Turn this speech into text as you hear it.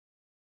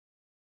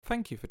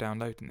Thank you for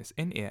downloading this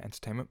in-ear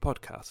entertainment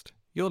podcast.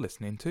 You're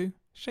listening to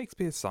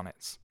Shakespeare's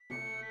Sonnets.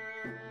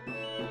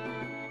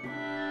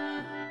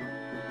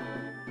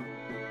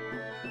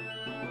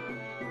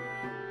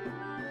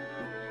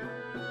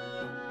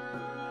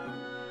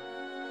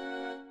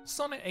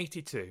 Sonnet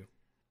 82.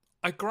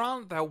 I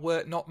grant thou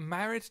wert not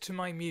married to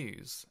my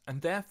muse,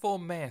 and therefore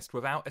mayest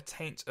without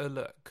attaint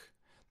look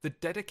the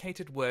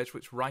dedicated words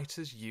which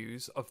writers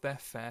use of their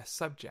fair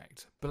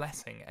subject,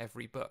 blessing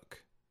every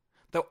book.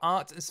 Thou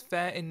art as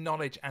fair in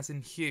knowledge as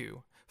in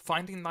hue,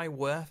 finding thy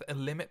worth a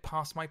limit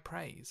past my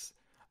praise,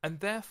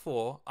 and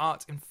therefore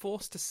art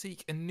enforced to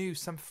seek anew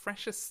some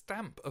fresher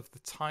stamp of the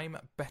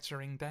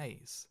time-bettering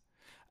days.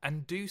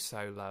 And do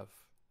so, love.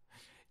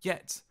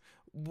 Yet,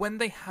 when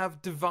they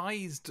have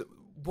devised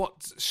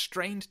what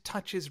strained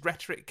touches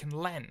rhetoric can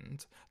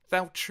lend,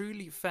 thou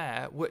truly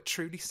fair wert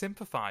truly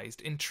sympathized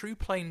in true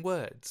plain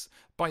words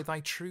by thy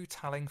true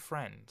telling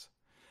friend,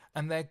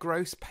 and their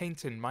gross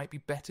painting might be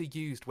better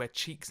used where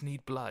cheeks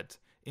need blood,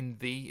 in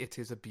thee it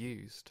is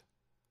abused.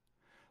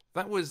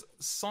 That was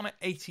Sonnet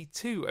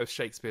 82 of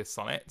Shakespeare's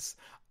Sonnets.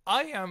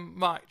 I am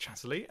Mark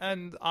Chatterley,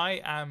 and I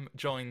am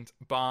joined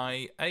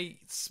by a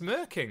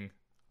smirking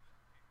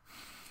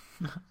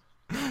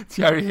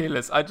Thierry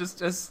Hillis. I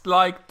just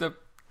like the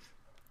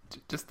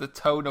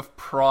tone of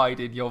pride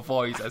in your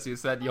voice as you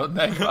said your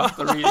name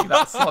after reading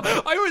that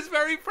sonnet. I was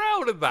very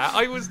proud of that.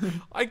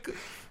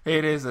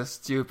 It is a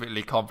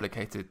stupidly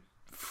complicated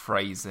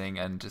phrasing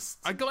and just...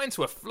 I got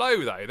into a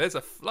flow, though. There's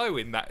a flow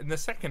in that. In the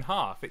second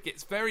half, it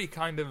gets very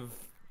kind of...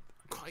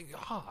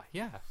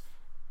 yeah.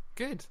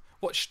 Good.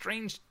 What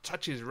strange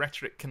touches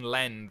rhetoric can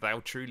lend, thou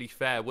truly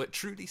fair, what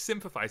truly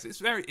sympathize.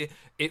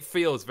 It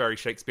feels very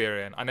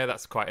Shakespearean. I know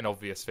that's quite an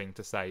obvious thing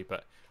to say,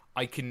 but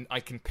I can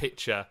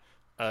picture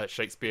a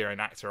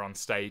Shakespearean actor on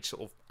stage,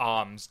 sort of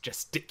arms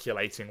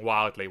gesticulating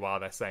wildly while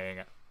they're saying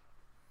it.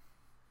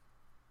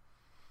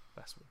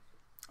 That's what...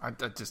 I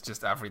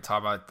just every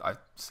time I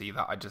see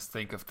that, I just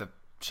think of the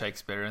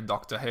Shakespearean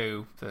Doctor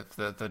Who,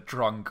 the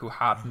drunk who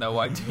had no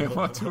idea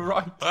what to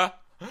write.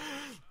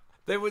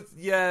 There was,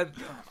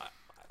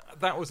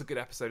 that was a good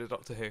episode of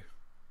Doctor Who.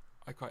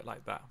 I quite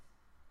liked that.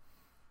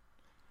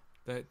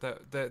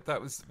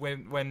 That was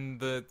when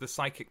the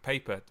psychic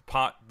paper,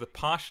 the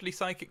partially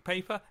psychic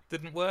paper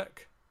didn't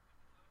work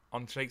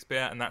on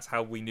Shakespeare, and that's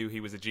how we knew he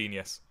was a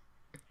genius.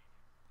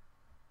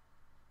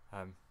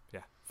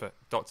 For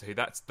Doctor Who,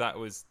 that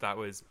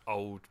was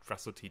old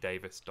Russell T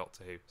Davies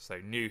Doctor Who. So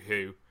new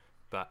Who,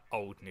 but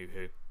old new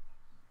Who.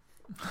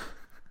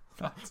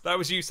 That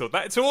was useful.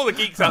 To all the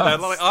geeks out there,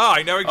 like,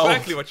 I know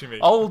exactly what you mean.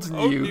 Old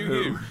new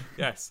Who.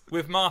 Yes,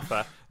 with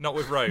Martha, not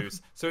with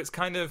Rose. So it's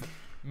kind of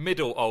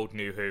middle old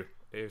new Who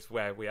is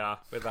where we are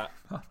with that.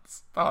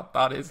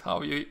 That is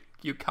how you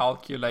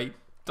calculate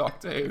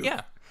Doctor Who.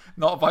 Yeah.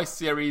 Not by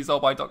series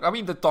or by Doctor. I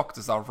mean, the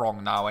Doctors are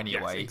wrong now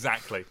anyway. Yes,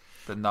 exactly.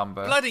 The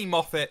number. Bloody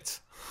Moffat.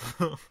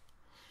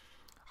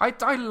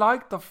 I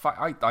like the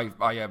fact.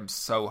 I am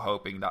so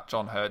hoping that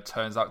John Hurt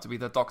turns out to be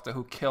the Doctor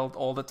who killed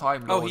all the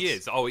Time Lords. Oh, he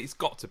is. Oh, he's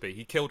got to be.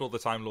 He killed all the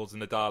Time Lords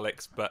and the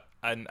Daleks, but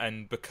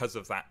and because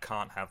of that,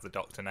 can't have the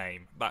Doctor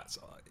name. That's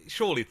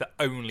surely the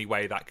only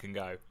way that can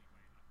go.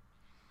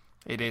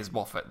 It is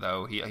Moffat,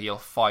 though. He'll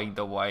find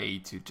a way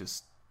to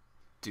just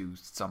do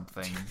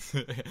something.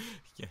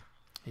 Yeah.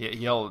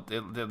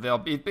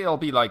 It'll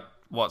be like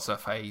what's her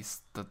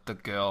face, the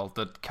girl,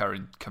 the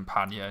current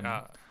companion.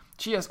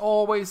 She has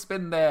always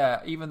been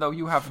there, even though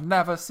you have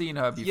never seen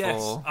her before.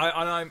 Yes,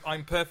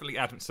 I'm perfectly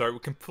adamant. Sorry, we're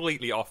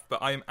completely off,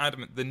 but I am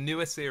adamant the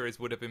newer series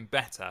would have been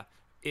better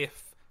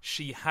if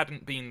she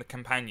hadn't been the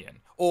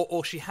companion.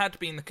 Or she had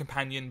been the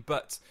companion,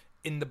 but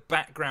in the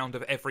background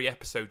of every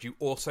episode, you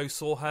also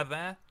saw her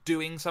there,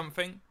 doing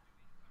something.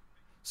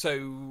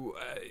 So,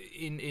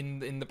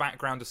 in the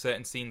background of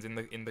certain scenes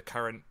in the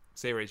current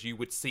series, you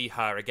would see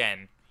her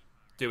again,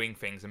 doing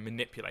things and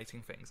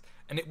manipulating things,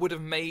 and it would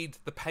have made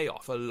the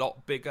payoff a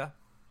lot bigger.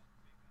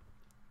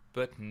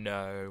 But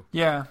no.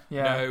 Yeah.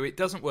 No, it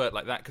doesn't work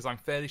like that, because I'm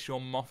fairly sure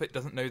Moffat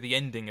doesn't know the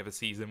ending of a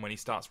season when he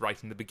starts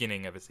writing the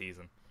beginning of a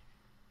season.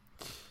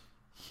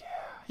 Yeah,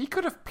 he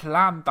could have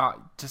planned that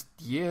just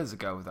years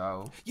ago,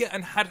 though. Yeah,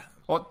 and had...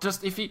 Or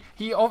just if he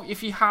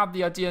had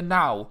the idea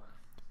now,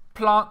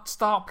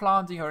 start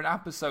planting her in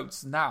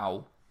episodes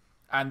now,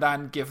 and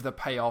then give the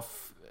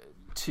payoff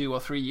 2 or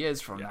 3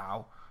 years from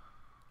now.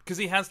 Because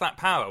he has that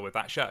power with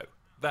that show.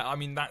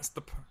 That's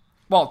the...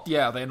 Well,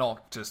 yeah, they're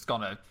not just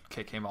gonna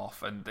kick him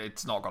off, and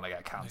it's not gonna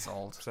get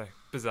cancelled. So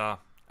bizarre.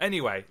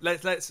 Anyway,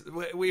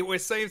 we're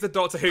saved the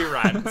Doctor Who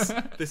rants.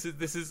 This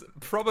is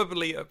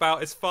probably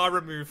about as far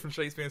removed from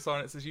Shakespearean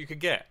Sonnets as you could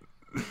get.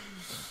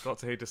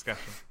 Doctor Who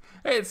discussion.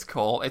 It's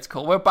cool.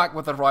 We're back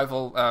with the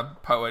rival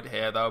poet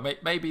here, though.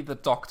 Maybe the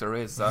Doctor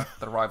is the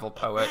rival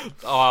poet.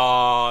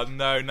 Oh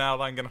no!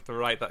 Now I'm gonna have to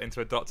write that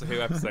into a Doctor Who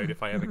episode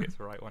if I ever get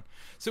to write one.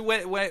 So why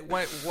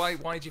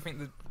do you think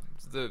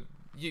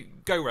you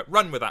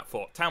run with that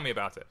thought? Tell me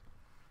about it.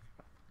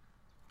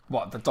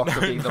 What, the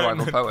Doctor being the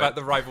rival poet? About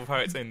the rival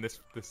poets in this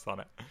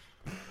sonnet.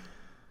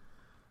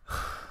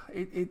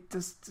 It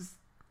just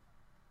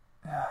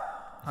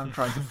I'm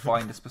trying to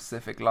find a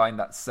specific line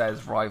that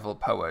says rival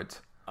poet.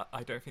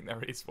 I don't think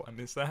there is one,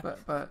 is there?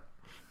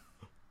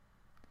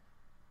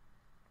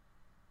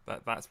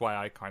 But that's why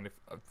I kind of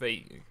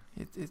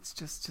it's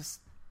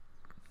just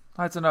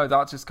I don't know.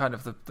 That's just kind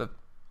of the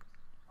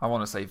I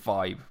want to say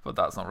vibe, but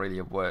that's not really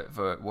a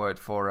word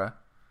for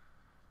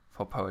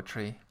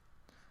poetry.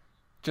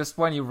 Just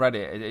when you read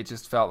it, it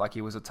just felt like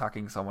he was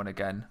attacking someone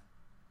again.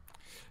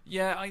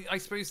 Yeah, I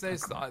suppose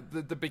there's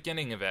the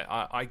beginning of it.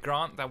 I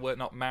grant thou wert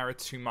not married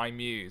to my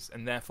muse,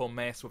 and therefore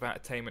mayest without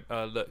attainment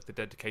o'erlook the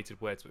dedicated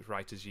words which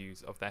writers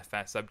use of their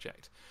fair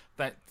subject.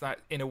 That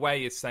in a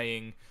way is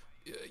saying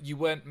you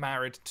weren't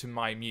married to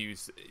my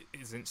muse,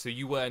 isn't so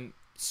you weren't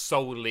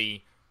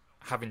solely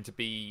having to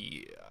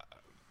be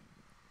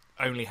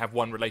only have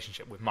one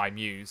relationship with my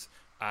muse.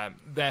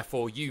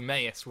 Therefore, you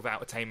mayest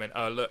without attainment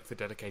o'erlook the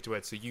dedicated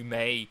words. So you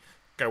may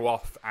go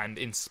off and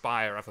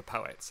inspire other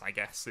poets, I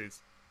guess, is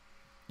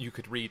you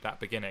could read that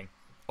beginning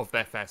of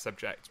their fair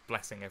subject,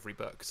 blessing every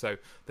book. So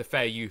the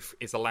fair youth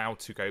is allowed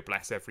to go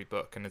bless every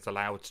book and is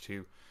allowed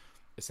to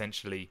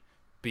essentially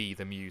be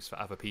the muse for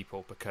other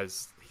people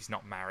because he's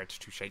not married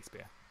to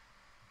Shakespeare.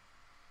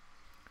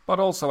 But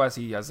also, as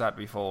he has said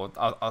before,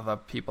 other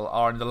people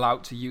aren't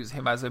allowed to use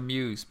him as a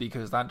muse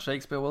because then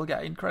Shakespeare will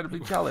get incredibly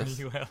jealous.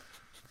 He will.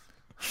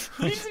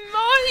 He's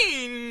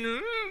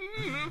mine!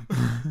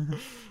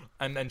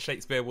 and then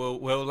Shakespeare will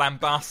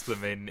lambast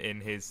them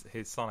in his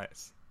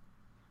sonnets.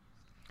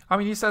 I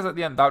mean, he says at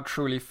the end, "Thou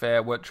truly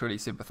fair, wert truly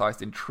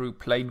sympathised in true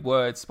plain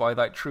words by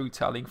thy true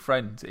telling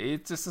friend."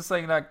 It's just a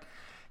saying like,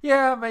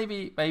 yeah,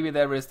 maybe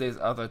there is this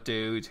other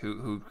dude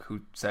who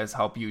says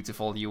how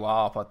beautiful you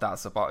are, but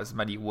that's about as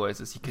many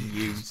words as he can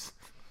use.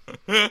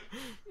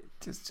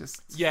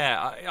 just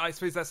yeah, I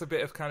suppose that's a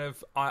bit of kind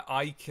of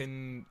I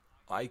can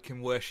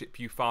worship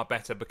you far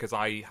better because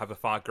I have a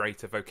far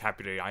greater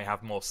vocabulary. I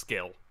have more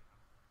skill.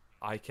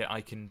 I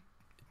can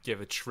give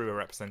a truer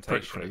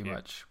representation.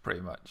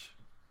 Pretty much.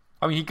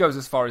 I mean, he goes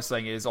as far as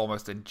saying it is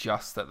almost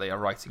unjust that they are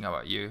writing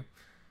about you,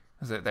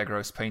 as that their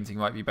gross painting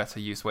might be better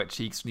used where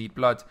cheeks need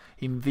blood.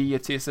 In thee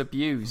it is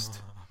abused.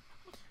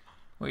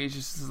 Well, he's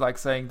just like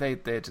saying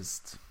they're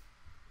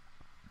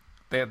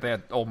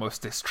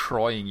almost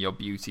destroying your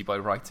beauty by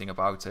writing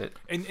about it.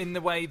 In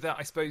the way that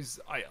I suppose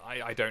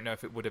I don't know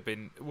if it would have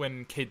been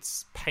when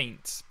kids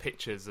paint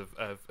pictures of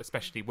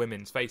especially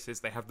women's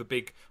faces, they have the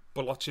big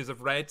blotches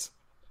of red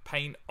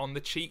paint on the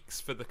cheeks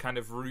for the kind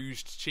of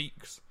rouged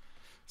cheeks.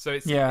 So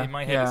it's in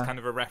my head, it's kind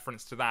of a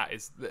reference to that.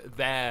 Is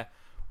their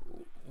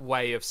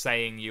way of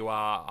saying you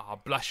are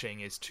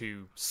blushing is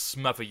to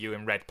smother you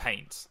in red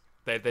paint.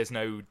 There's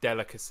no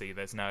delicacy.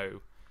 There's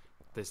no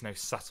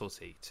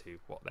subtlety to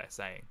what they're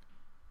saying.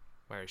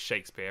 Whereas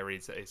Shakespeare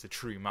is a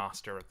true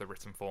master of the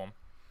written form.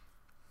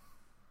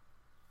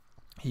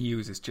 He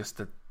uses just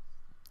the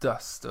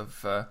dust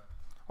of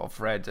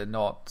red and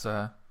not.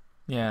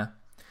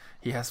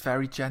 He has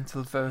very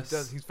gentle verse. He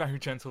does. He's very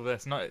gentle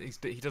verse.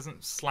 He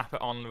doesn't slap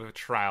it on with a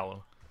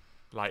trowel,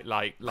 like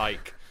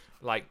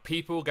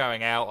people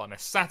going out on a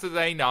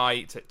Saturday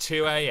night at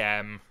 2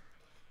 a.m.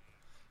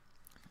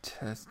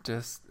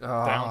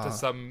 down to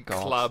some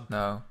club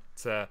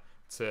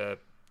to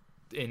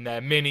in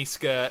their mini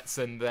skirts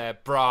and their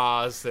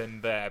bras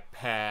and their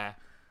hair.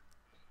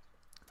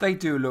 They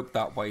do look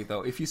that way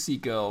though. If you see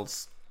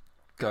girls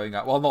going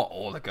out, well, not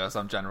all the girls.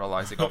 I'm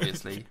generalising,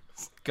 obviously.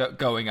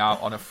 Going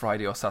out on a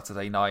Friday or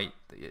Saturday night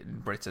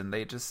in Britain,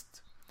 they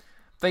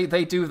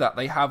do that.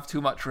 They have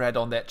too much red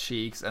on their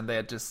cheeks, and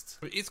they're just.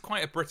 It's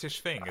quite a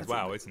British thing as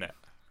well, isn't it?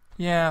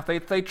 Yeah,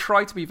 they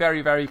try to be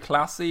very, very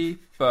classy,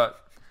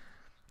 but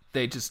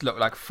they just look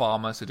like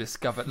farmers who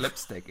discovered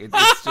lipstick.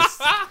 It's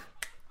just.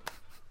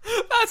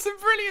 That's a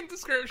brilliant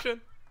description.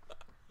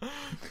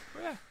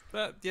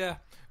 Yeah.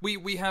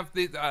 We have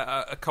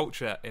a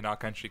culture in our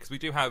country because we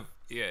do have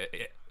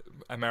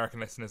American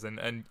listeners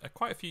and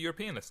quite a few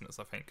European listeners,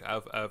 I think,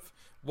 of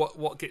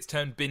what gets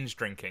termed binge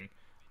drinking,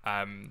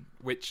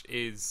 which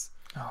is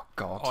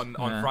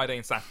on Friday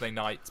and Saturday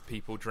nights,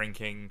 people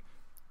drinking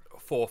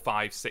 4,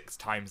 5, 6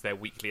 times their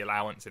weekly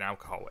allowance in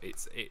alcohol.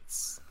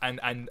 It's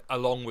and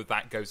along with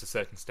that goes a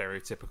certain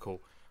stereotypical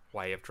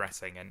way of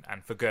dressing,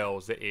 and for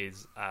girls it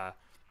is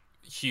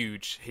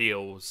huge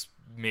heels,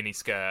 mini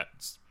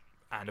skirts,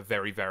 and a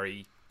very,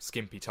 very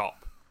skimpy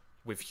top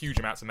with huge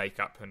amounts of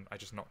makeup. And I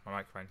just knocked my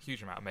microphone.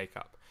 Huge amount of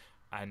makeup,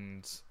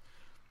 and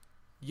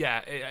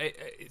yeah,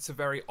 it's a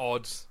very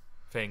odd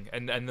thing.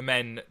 And the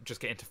men just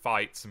get into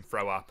fights and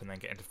throw up, and then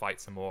get into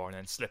fights some more, and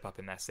then slip up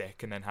in their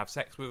sick, and then have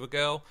sex with a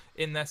girl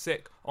in their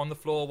sick on the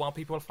floor while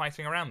people are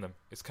fighting around them.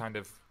 It's kind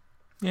of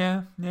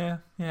yeah,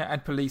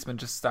 and policemen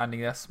just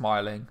standing there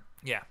smiling.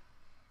 Yeah.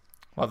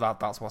 Well,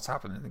 that's what's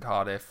happened in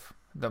Cardiff.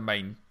 The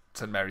main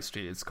St Mary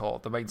Street is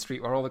called. The main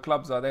street where all the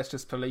clubs are. There's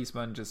just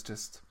policemen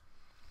just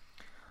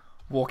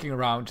walking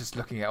around, just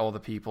looking at all the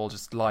people,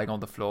 just lying on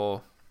the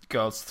floor.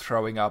 Girls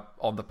throwing up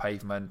on the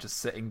pavement, just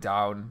sitting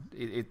down.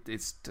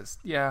 It's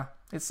just, yeah,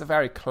 it's a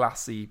very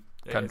classy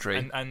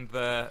country. And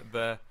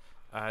the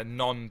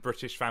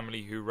non-British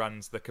family who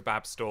runs the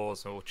kebab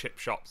stores or chip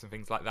shops and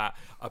things like that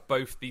are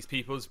both these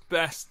people's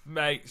best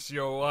mates.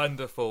 You're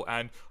wonderful,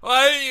 and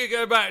why don't you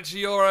go back to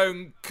your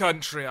own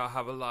country? I'll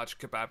have a large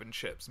kebab and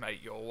chips, mate.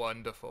 You're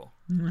wonderful.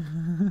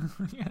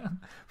 Yeah,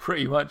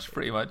 pretty much.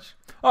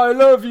 I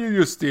love you.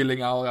 You're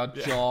stealing our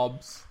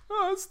jobs.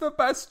 Oh, it's the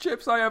best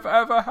chips I have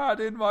ever had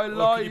in my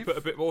life. Can you put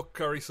a bit more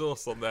curry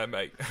sauce on there,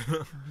 mate?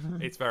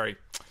 It's very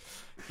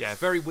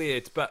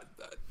weird, but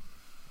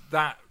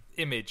that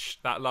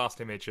last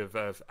image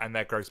of and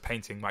their gross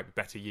painting might be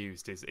better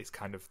used is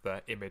kind of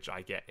the image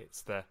I get.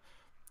 It's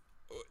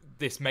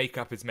this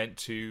makeup is meant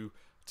to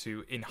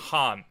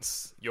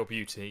enhance your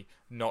beauty,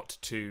 not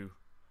to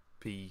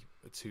be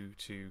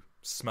to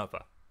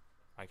smother,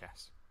 I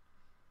guess.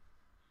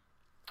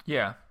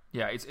 Yeah,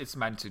 it's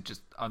meant to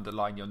just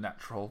underline your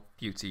natural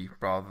beauty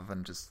rather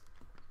than just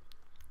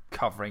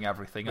covering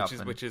everything up.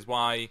 Which is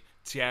why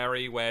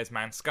Thierry wears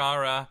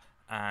mascara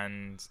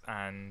and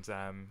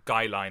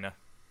guy liner.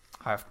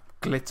 I have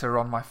glitter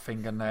on my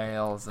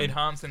fingernails.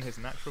 Enhancing his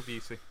natural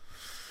beauty.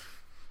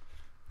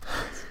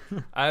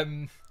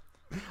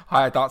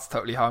 That's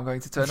totally how I'm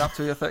going to turn up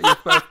to your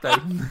 30th birthday.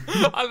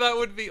 That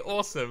would be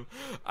awesome.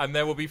 And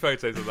there will be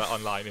photos of that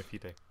online if you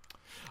do.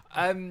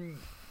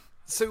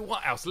 So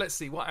what else? Let's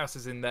see. What else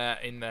is in there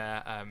in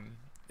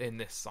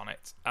this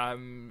sonnet?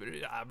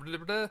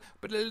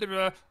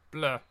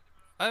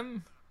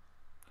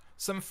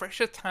 Some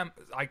fresher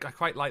I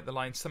quite like the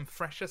line, some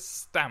fresher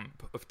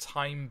stamp of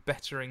time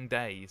bettering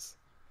days.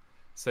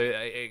 So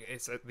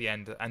it's at the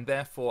end, and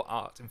therefore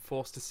art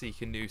enforced to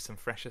seek anew some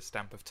fresher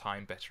stamp of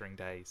time bettering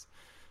days.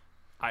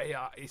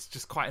 It's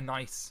just quite a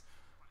nice.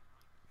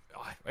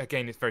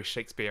 Again, it's very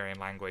Shakespearean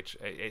language.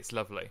 It's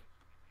lovely.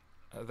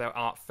 Thou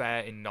art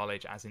fair in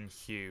knowledge as in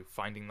hue,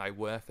 finding thy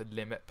worth a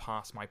limit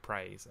past my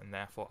praise, and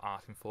therefore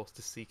art enforced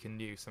to seek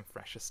anew some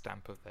fresher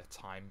stamp of their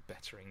time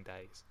bettering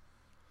days.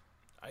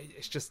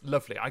 It's just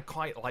lovely. I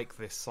quite like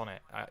this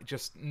sonnet.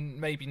 Just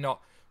maybe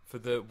not for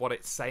what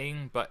it's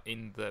saying, but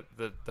in the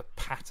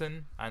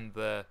pattern and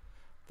the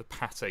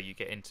patter you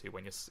get into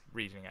when you're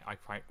reading it. I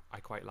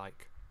quite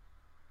like.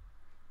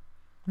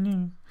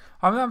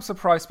 I'm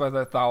surprised by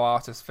the thou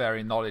art as fair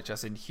in knowledge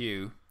as in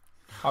hue.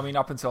 I mean,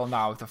 up until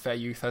now, the fair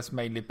youth has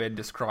mainly been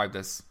described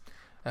as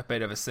a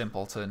bit of a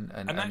simpleton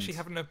and actually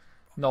having a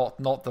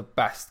not the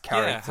best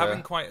character. Yeah,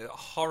 having quite a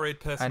horrid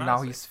personality. And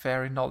now he's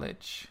fair in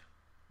knowledge.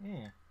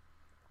 Yeah.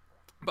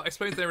 But I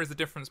suppose there is a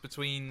difference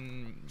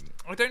between.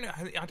 I don't know.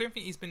 I don't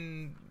think he's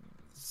been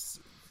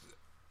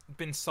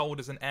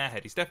sold as an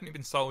airhead. He's definitely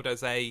been sold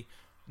as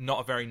not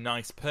a very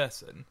nice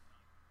person.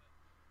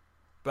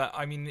 But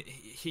I mean,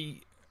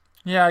 he.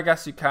 Yeah, I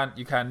guess you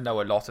can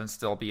know a lot and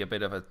still be a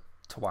bit of a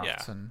twat.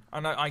 Yeah,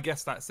 and I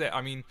guess that's it.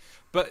 I mean,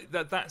 but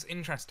that's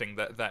interesting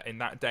that in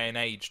that day and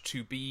age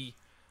to be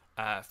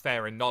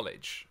fair in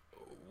knowledge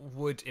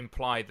would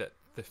imply that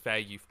the fair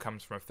youth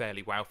comes from a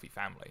fairly wealthy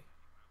family.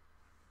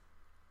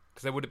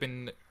 Because there would have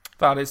been...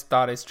 That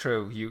is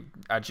true.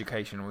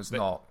 Education was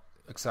not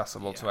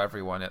accessible to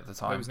everyone at the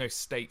time. There was no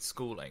state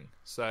schooling.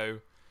 So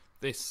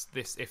this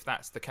if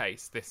that's the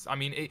case, I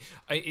mean,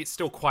 it's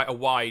still quite a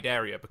wide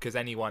area because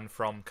anyone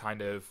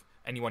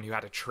who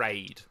had a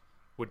trade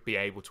would be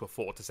able to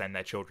afford to send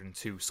their children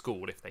to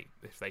school if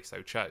they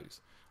so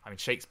chose. I mean,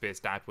 Shakespeare's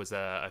dad was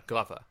a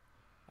glover,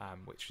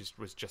 which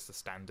was just a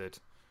standard,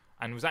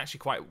 and was actually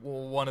quite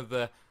one of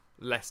the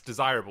less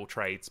desirable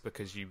trades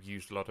because you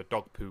used a lot of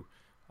dog poo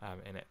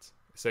in it.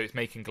 So it's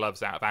making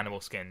gloves out of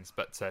animal skins,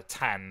 but to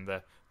tan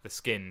the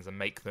skins and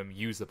make them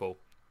usable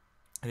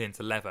and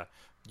into leather,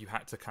 you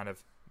had to kind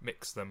of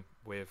mix them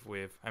with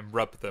and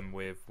rub them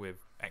with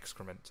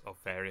excrement of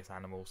various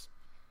animals,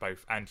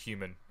 both and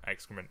human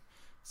excrement.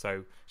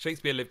 So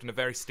Shakespeare lived in a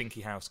very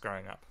stinky house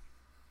growing up.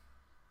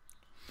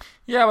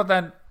 Yeah, but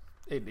then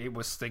it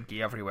was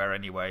stinky everywhere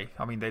anyway.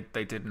 I mean,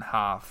 they didn't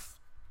have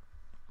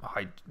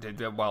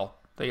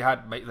They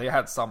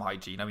had some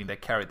hygiene. I mean, they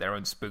carried their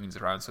own spoons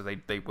around, so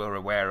they were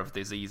aware of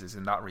diseases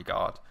in that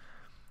regard.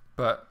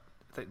 But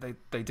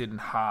they didn't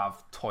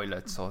have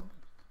toilets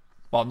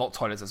not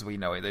toilets as we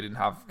know it. They didn't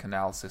have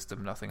canal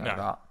system, nothing like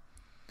that.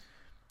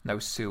 No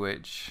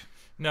sewage.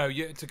 No,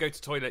 to go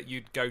to toilet,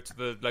 you'd go to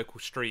the local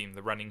stream,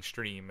 the running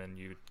stream, and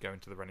you'd go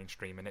into the running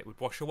stream, and it would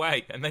wash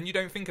away, and then you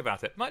don't think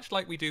about it, much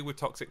like we do with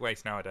toxic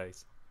waste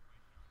nowadays.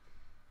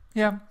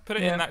 Yeah, put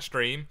it in that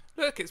stream.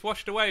 Look, it's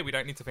washed away. We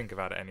don't need to think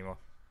about it anymore.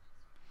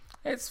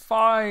 It's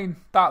fine.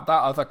 That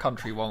other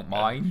country won't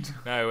mind.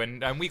 No,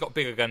 and we got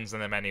bigger guns than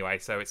them anyway,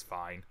 so it's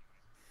fine.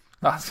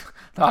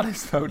 That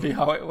is totally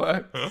how it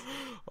works.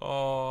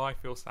 Oh, I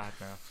feel sad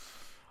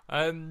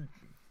now.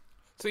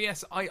 So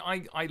yes,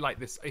 I like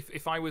this.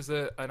 If I was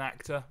an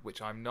actor,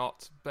 which I'm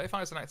not, but if I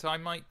was an actor, I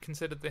might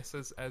consider this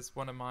as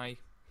one of my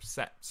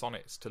set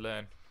sonnets to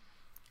learn.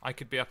 I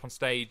could be up on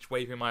stage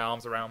waving my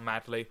arms around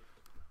madly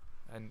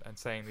and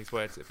saying these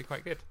words. It'd be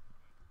quite good.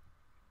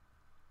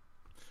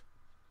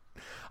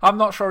 I'm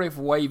not sure if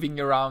waving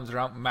your arms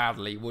around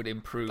madly would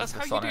improve the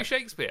sonnet. That's how you do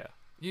Shakespeare.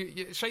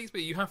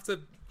 Shakespeare, you have to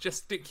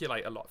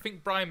gesticulate a lot.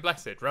 Think Brian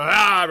Blessed.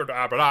 Blah, blah,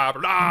 blah, blah,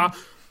 blah.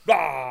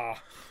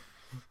 Ah!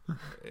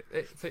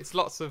 It's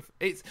lots of...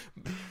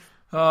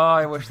 Oh,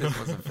 I wish this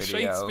was a video.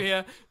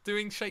 Shakespeare,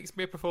 doing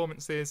Shakespeare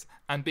performances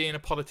and being a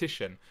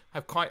politician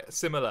have quite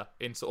similar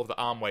in sort of the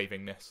arm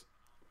wavingness.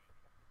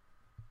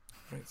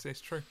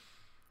 It's true.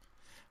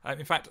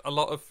 In fact, a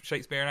lot of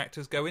Shakespearean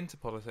actors go into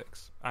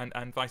politics and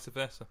vice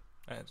versa.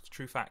 It's a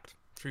true fact.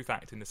 True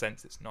fact in the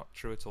sense it's not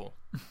true at all.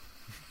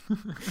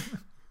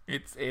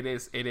 It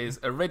is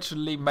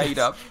originally made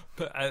up.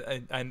 But,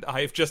 and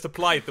I have just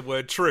applied the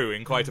word true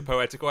in quite a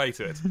poetic way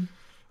to it.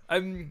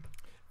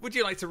 Would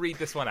you like to read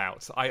this one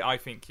out? I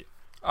think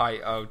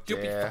oh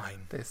dear. You'll be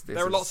fine.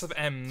 There are lots of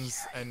M's,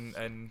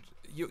 and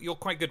you're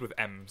quite good with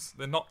M's.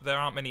 There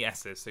aren't many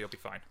S's, so you'll be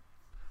fine.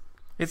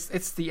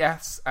 It's the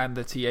S and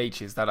the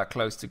THs that are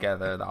close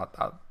together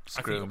that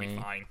screw me. I think you'll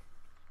be fine.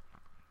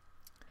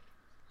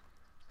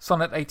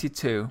 Sonnet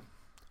 82.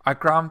 I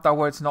grant thou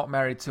wert not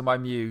married to my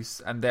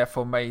muse, and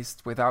therefore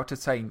mayst without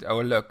attaint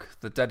o'erlook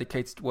the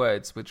dedicated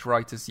words which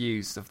writers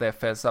use of their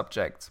fair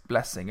subject,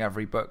 blessing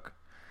every book.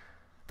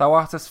 Thou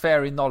art as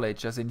fair in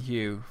knowledge as in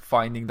hue,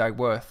 finding thy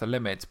worth a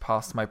limit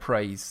past my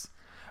praise,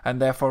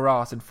 and therefore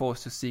art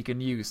enforced to seek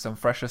anew some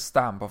fresher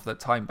stamp of the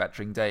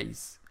time-bettering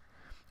days.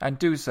 And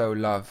do so,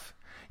 love,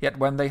 yet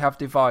when they have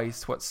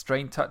devised what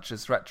strained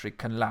touches rhetoric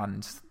can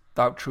land,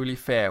 thou truly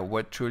fair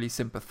wert truly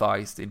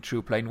sympathized in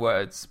true plain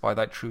words by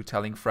thy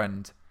true-telling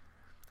friend,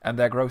 and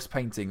their gross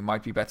painting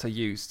might be better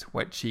used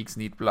where cheeks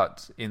need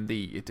blood, in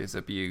thee it is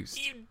abused.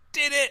 You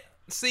did it!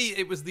 See,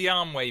 it was the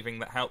arm waving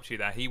that helped you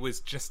there. He was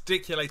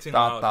gesticulating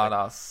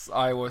wildly.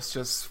 I was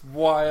just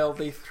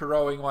wildly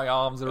throwing my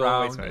arms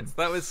around.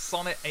 That was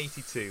Sonnet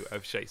 82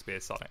 of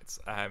Shakespeare Sonnets.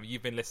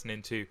 You've been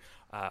listening to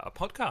a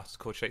podcast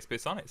called Shakespeare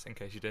Sonnets, in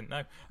case you didn't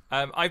know.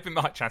 I've been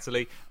Mark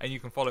Chatterley, and you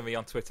can follow me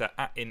on Twitter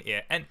at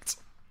InEarEnt.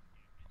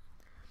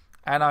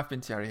 And I've been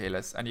Thierry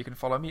Hillis, and you can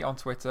follow me on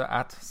Twitter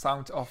at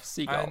Sound of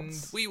Seagulls.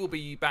 And we will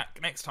be back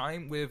next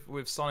time with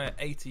Sonnet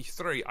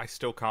 83. I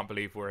still can't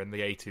believe we're in the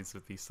 80s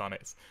with these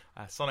sonnets.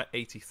 Sonnet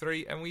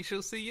 83, and we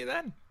shall see you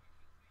then.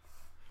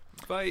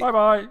 Bye.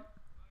 Bye-bye.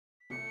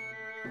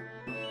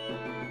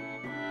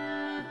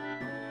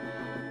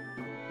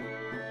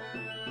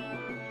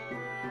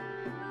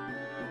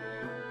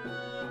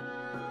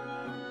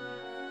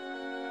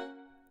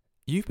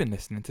 You've been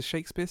listening to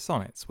Shakespeare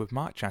Sonnets with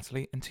Mark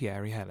Chatterley and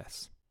Thierry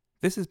Hillis.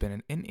 This has been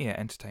an In-Ear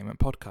Entertainment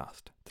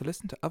podcast. To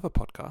listen to other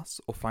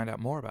podcasts or find out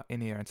more about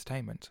In-Ear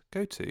Entertainment,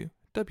 go to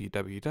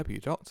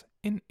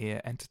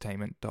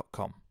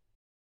www.inearentertainment.com.